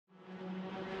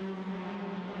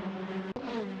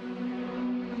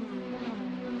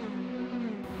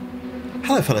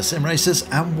Hello fellow sim racers,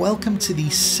 and welcome to the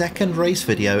second race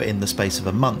video in the space of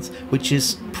a month, which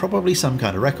is probably some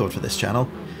kind of record for this channel.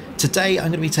 Today I'm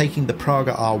going to be taking the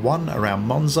Praga R1 around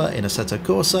Monza in Assetto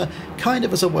Corsa, kind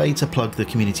of as a way to plug the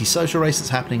community social race that's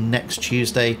happening next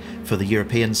Tuesday for the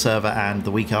European server and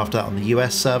the week after on the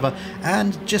US server,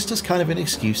 and just as kind of an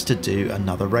excuse to do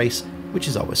another race, which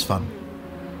is always fun.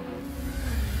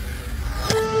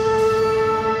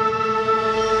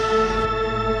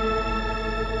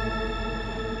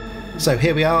 So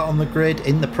here we are on the grid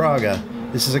in the Praga.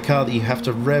 This is a car that you have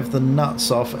to rev the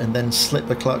nuts off and then slip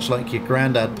the clutch like your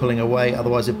granddad pulling away,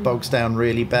 otherwise it bogs down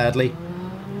really badly.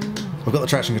 I've got the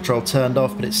traction control turned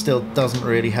off, but it still doesn't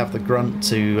really have the grunt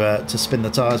to spin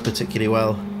the tyres particularly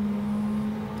well.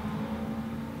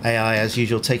 AI, as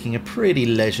usual, taking a pretty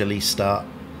leisurely start.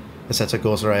 Assetto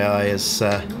Corsa AI is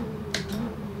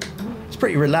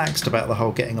pretty relaxed about the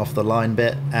whole getting off the line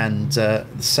bit, and the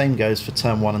same goes for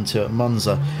turn 1 and 2 at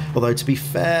Monza, although to be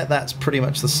fair that's pretty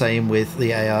much the same with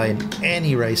the AI in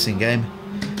any racing game,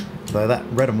 although that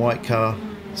red and white car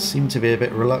seemed to be a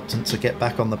bit reluctant to get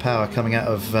back on the power coming out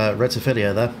of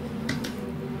Rettifilio there.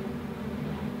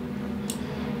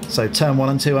 So turn 1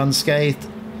 and 2 unscathed,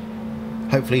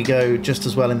 hopefully go just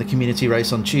as well in the community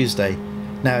race on Tuesday.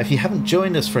 Now if you haven't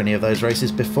joined us for any of those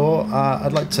races before,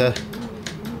 I'd like to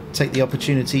take the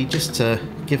opportunity just to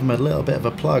give him a little bit of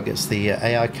a plug as the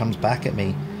AI comes back at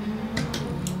me.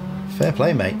 Fair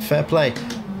play, mate, fair play.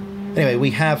 Anyway,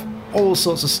 we have all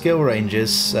sorts of skill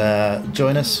ranges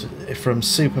join us, from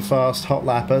super fast hot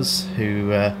lappers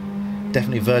who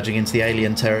definitely verging into the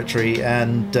alien territory,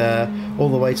 and all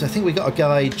the way to, I think we got a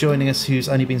guy joining us who's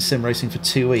only been sim racing for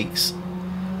 2 weeks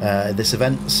at this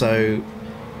event, so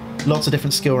lots of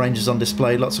different skill ranges on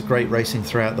display, lots of great racing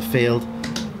throughout the field.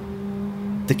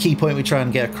 The key point we try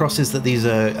and get across is that these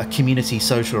are community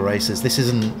social races. This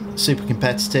isn't super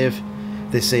competitive.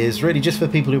 This is really just for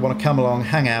people who want to come along,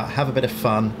 hang out, have a bit of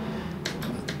fun,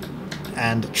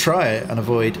 and try and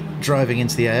avoid driving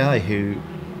into the AI, who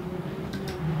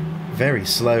very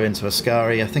slow into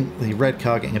Ascari. I think the red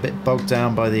car getting a bit bogged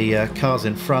down by the cars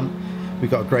in front.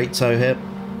 We've got a great tow here.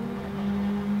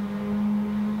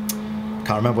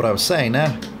 Can't remember what I was saying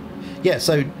now. Yeah,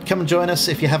 so come and join us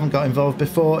if you haven't got involved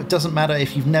before. It doesn't matter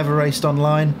if you've never raced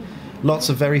online. Lots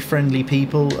of very friendly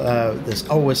people. There's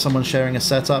always someone sharing a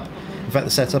setup. In fact,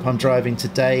 the setup I'm driving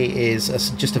today is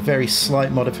just a very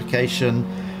slight modification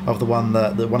of the one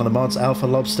that one of the mods, Alpha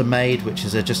Lobster, made, which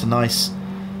is just a nice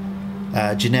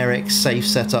generic safe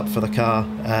setup for the car.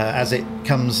 As it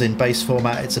comes in base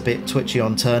format, it's a bit twitchy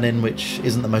on turn-in, which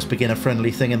isn't the most beginner-friendly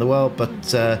thing in the world,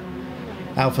 but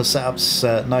Alpha setup's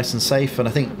nice and safe, and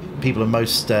I think people of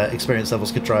most experience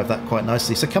levels could drive that quite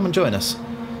nicely, so come and join us.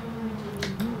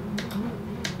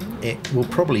 It will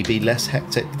probably be less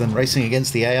hectic than racing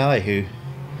against the AI, who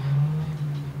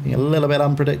being a little bit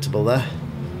unpredictable there.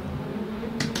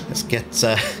 Let's get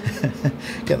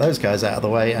get those guys out of the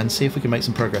way and see if we can make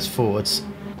some progress forwards.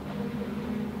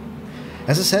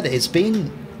 As I said, it's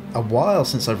been a while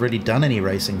since I've really done any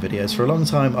racing videos. For a long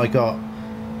time I got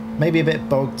maybe a bit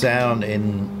bogged down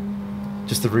in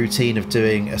just the routine of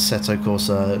doing Assetto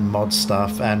Corsa mod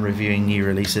stuff and reviewing new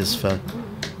releases for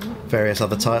various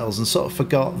other titles, and sort of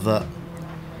forgot that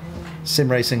sim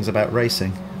racing's about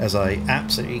racing, as I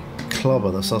absolutely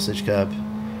clobber the sausage curb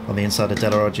on the inside of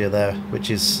Della Roggia there, which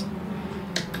is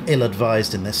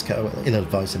ill-advised in this car,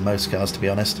 ill-advised in most cars, to be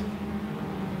honest.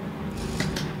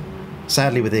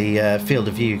 Sadly, with the field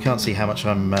of view, you can't see how much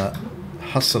I'm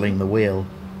hustling the wheel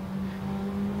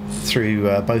through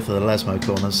both of the Lesmo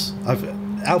corners.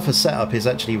 Alpha's setup is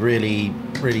actually really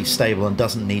stable and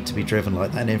doesn't need to be driven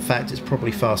like that, and in fact it's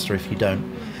probably faster if you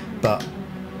don't, but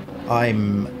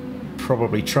I'm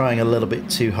probably trying a little bit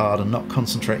too hard and not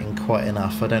concentrating quite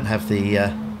enough. I don't have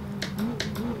the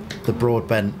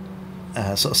broad-bent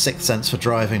sort of sixth sense for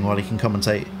driving while you can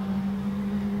commentate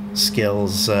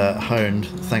skills honed,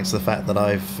 thanks to the fact that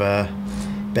I've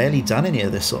barely done any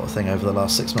of this sort of thing over the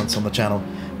last 6 months on the channel.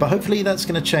 But hopefully that's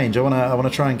going to change. I want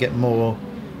to try and get more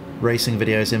racing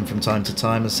videos in from time to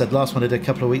time. As I said, last one I did a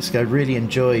couple of weeks ago. Really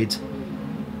enjoyed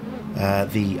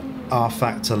the R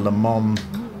Factor Le Mans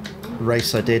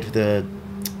race I did with the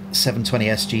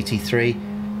 720S GT3.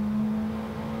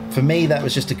 For me, that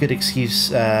was just a good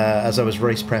excuse as I was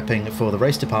race prepping for the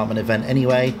race department event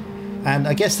anyway. And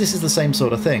I guess this is the same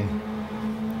sort of thing.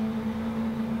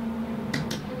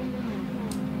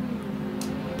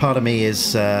 Part of me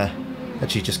is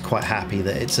actually just quite happy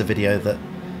that it's a video that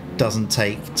doesn't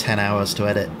take 10 hours to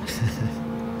edit.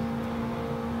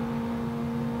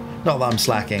 Not that I'm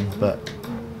slacking, but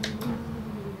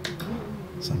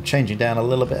So I'm changing down a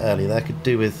little bit early there. Could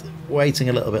do with waiting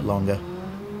a little bit longer.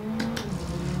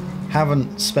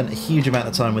 Haven't spent a huge amount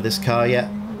of time with this car yet.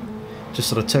 Just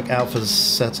sort of took Alpha's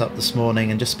setup this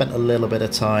morning and just spent a little bit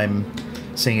of time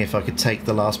seeing if I could take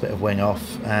the last bit of wing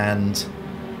off and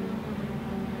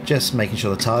just making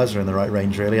sure the tyres are in the right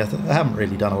range really. I haven't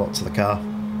really done a lot to the car.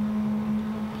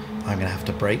 I'm going to have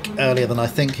to brake earlier than I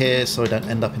think here so I don't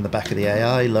end up in the back of the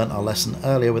AI. Learnt our lesson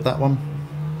earlier with that one.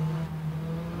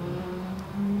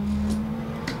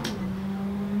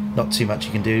 Not too much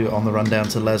you can do on the run down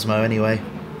to Lesmo anyway.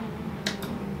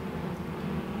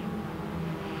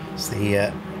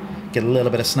 Get a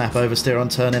little bit of snap oversteer on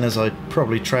turn in as I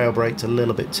probably trail braked a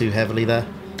little bit too heavily there.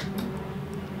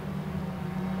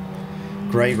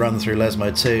 Great run through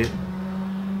Lesmo too.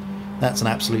 That's an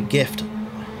absolute gift.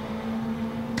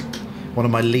 One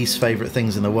of my least favourite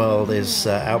things in the world is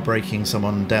outbraking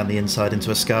someone down the inside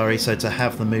into a Ascari, so to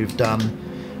have the move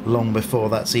done long before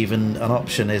that's even an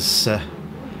option is a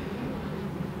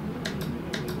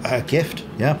gift,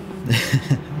 yeah.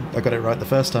 I got it right the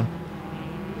first time.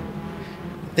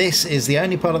 This is the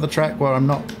only part of the track where I'm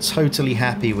not totally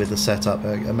happy with the setup.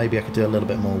 Maybe I could do a little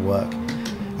bit more work.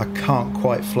 I can't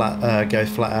quite go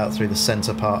flat out through the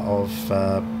centre part of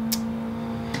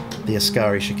the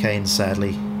Ascari chicane, sadly.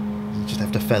 You just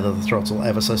have to feather the throttle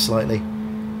ever so slightly.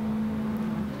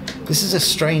 This is a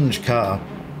strange car.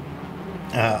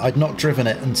 I'd not driven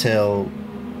it until...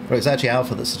 Well, it's actually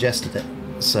Alpha that suggested it.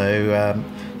 So,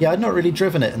 yeah, I'd not really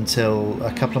driven it until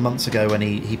a couple of months ago when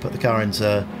he put the car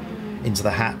into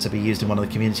the hat to be used in one of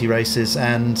the community races,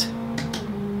 and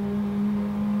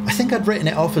I think I'd written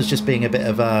it off as just being a bit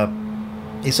of a...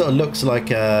 It sort of looks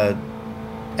like a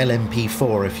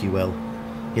LMP4, if you will.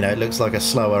 You know, it looks like a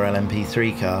slower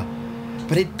LMP3 car,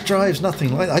 but it drives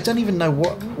nothing like that. I don't even know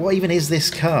what even is this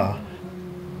car.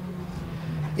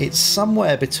 It's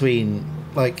somewhere between,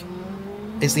 like,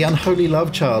 it's the unholy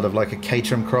love child of like a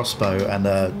Caterham Crossbow and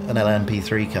an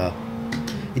LMP3 car.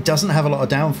 It doesn't have a lot of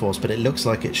downforce, but it looks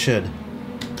like it should.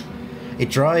 It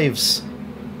drives...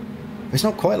 It's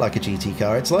not quite like a GT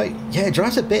car. It's like... Yeah, it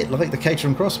drives a bit like the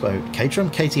Caterham Crossbow. Caterham?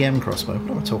 KTM Crossbow.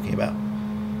 What am I talking about?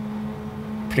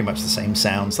 Pretty much the same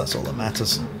sounds. That's all that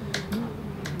matters.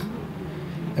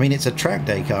 I mean, it's a track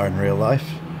day car in real life,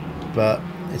 but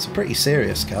it's a pretty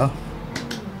serious car.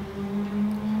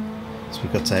 So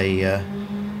we've got a...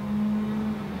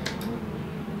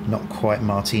 not quite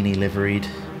Martini liveried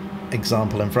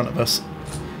example in front of us,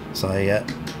 so I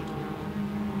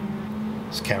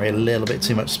just carry a little bit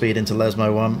too much speed into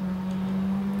Lesmo 1.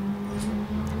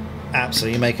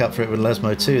 Absolutely make up for it with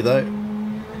Lesmo 2 though.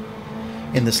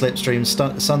 In the slipstream,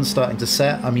 sun's starting to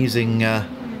set. I'm using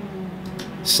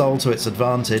Sol to its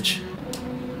advantage.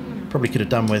 Probably could have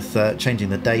done with changing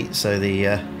the date so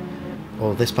the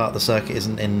or this part of the circuit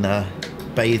isn't in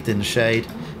bathed in shade.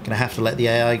 Gonna have to let the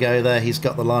AI go there. He's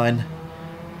got the line.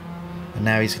 And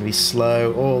now he's going to be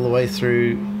slow all the way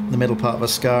through the middle part of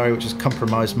Ascari, which has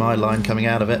compromised my line coming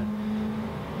out of it.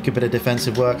 Good bit of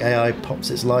defensive work. AI pops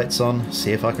its lights on.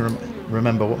 See if I can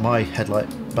remember what my headlight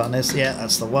button is. Yeah,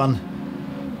 that's the one.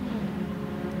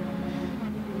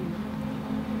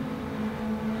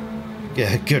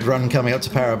 Yeah, good run coming up to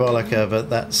Parabolica, but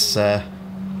that's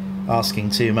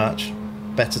asking too much.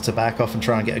 Better to back off and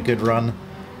try and get a good run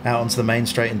out onto the main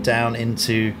straight and down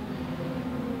into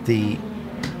the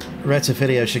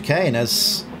Rettifilo chicane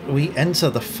as we enter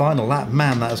the final lap.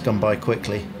 Man, that has gone by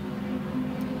quickly.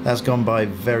 That's gone by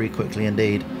very quickly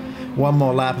indeed. One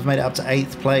more lap. I've made it up to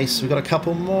 8th place. We've got a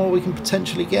couple more we can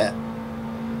potentially get.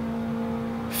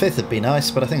 5th would be nice,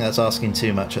 but I think that's asking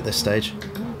too much at this stage.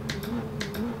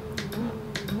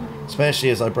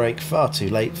 Especially as I brake far too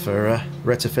late for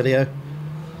Rettifilo.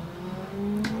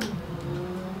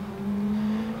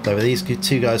 Though with these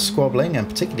two guys squabbling, and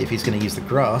particularly if he's going to use the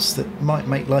grass, that might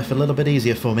make life a little bit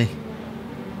easier for me.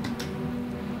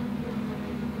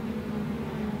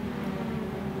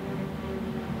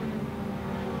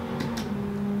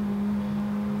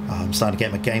 Oh, I'm starting to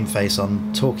get my game face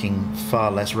on, talking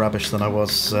far less rubbish than I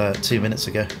was 2 minutes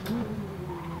ago.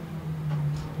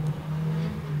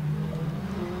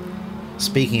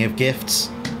 Speaking of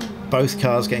gifts, both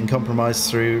cars getting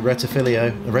compromised through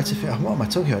Rettifilo. What am I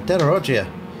talking about? Della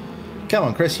Roggia. Come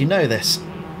on, Chris, you know this.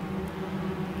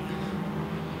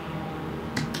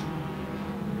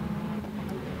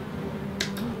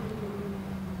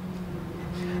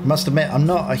 Must admit, I'm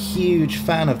not a huge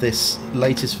fan of this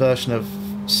latest version of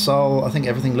Sol. I think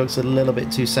everything looks a little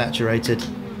bit too saturated,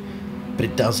 but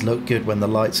it does look good when the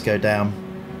lights go down.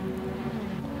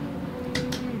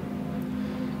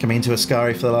 Coming into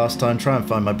Ascari for the last time, try and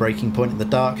find my braking point in the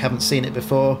dark. Haven't seen it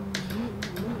before.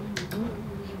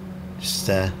 Just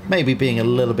maybe being a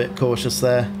little bit cautious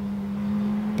there.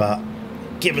 But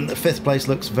given that 5th place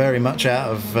looks very much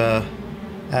out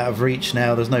of reach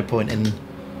now, there's no point in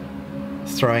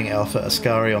throwing it off at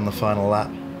Ascari on the final lap,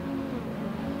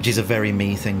 which is a very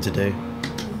me thing to do.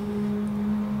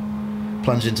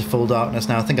 Plunge into full darkness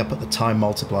now. I think I put the time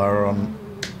multiplier on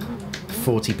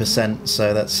 40%,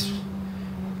 so that's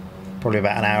probably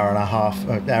about an hour and a half,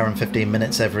 hour and 15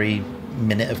 minutes every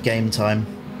minute of game time.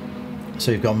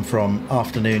 So we've gone from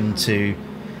afternoon to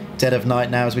dead of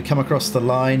night now as we come across the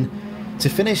line to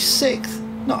finish 6th.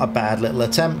 Not a bad little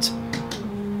attempt,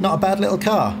 not a bad little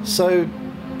car. So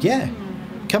yeah,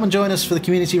 come and join us for the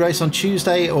community race on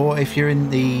Tuesday, or if you're in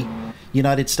the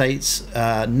United States,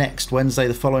 next Wednesday,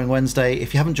 the following Wednesday.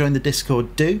 If you haven't joined the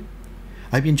Discord, do.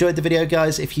 I hope you enjoyed the video,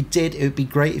 guys. If you did, it would be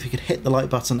great if you could hit the like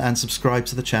button and subscribe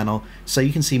to the channel so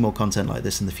you can see more content like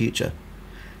this in the future.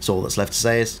 So all that's left to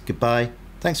say is goodbye,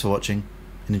 thanks for watching,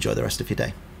 and enjoy the rest of your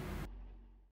day.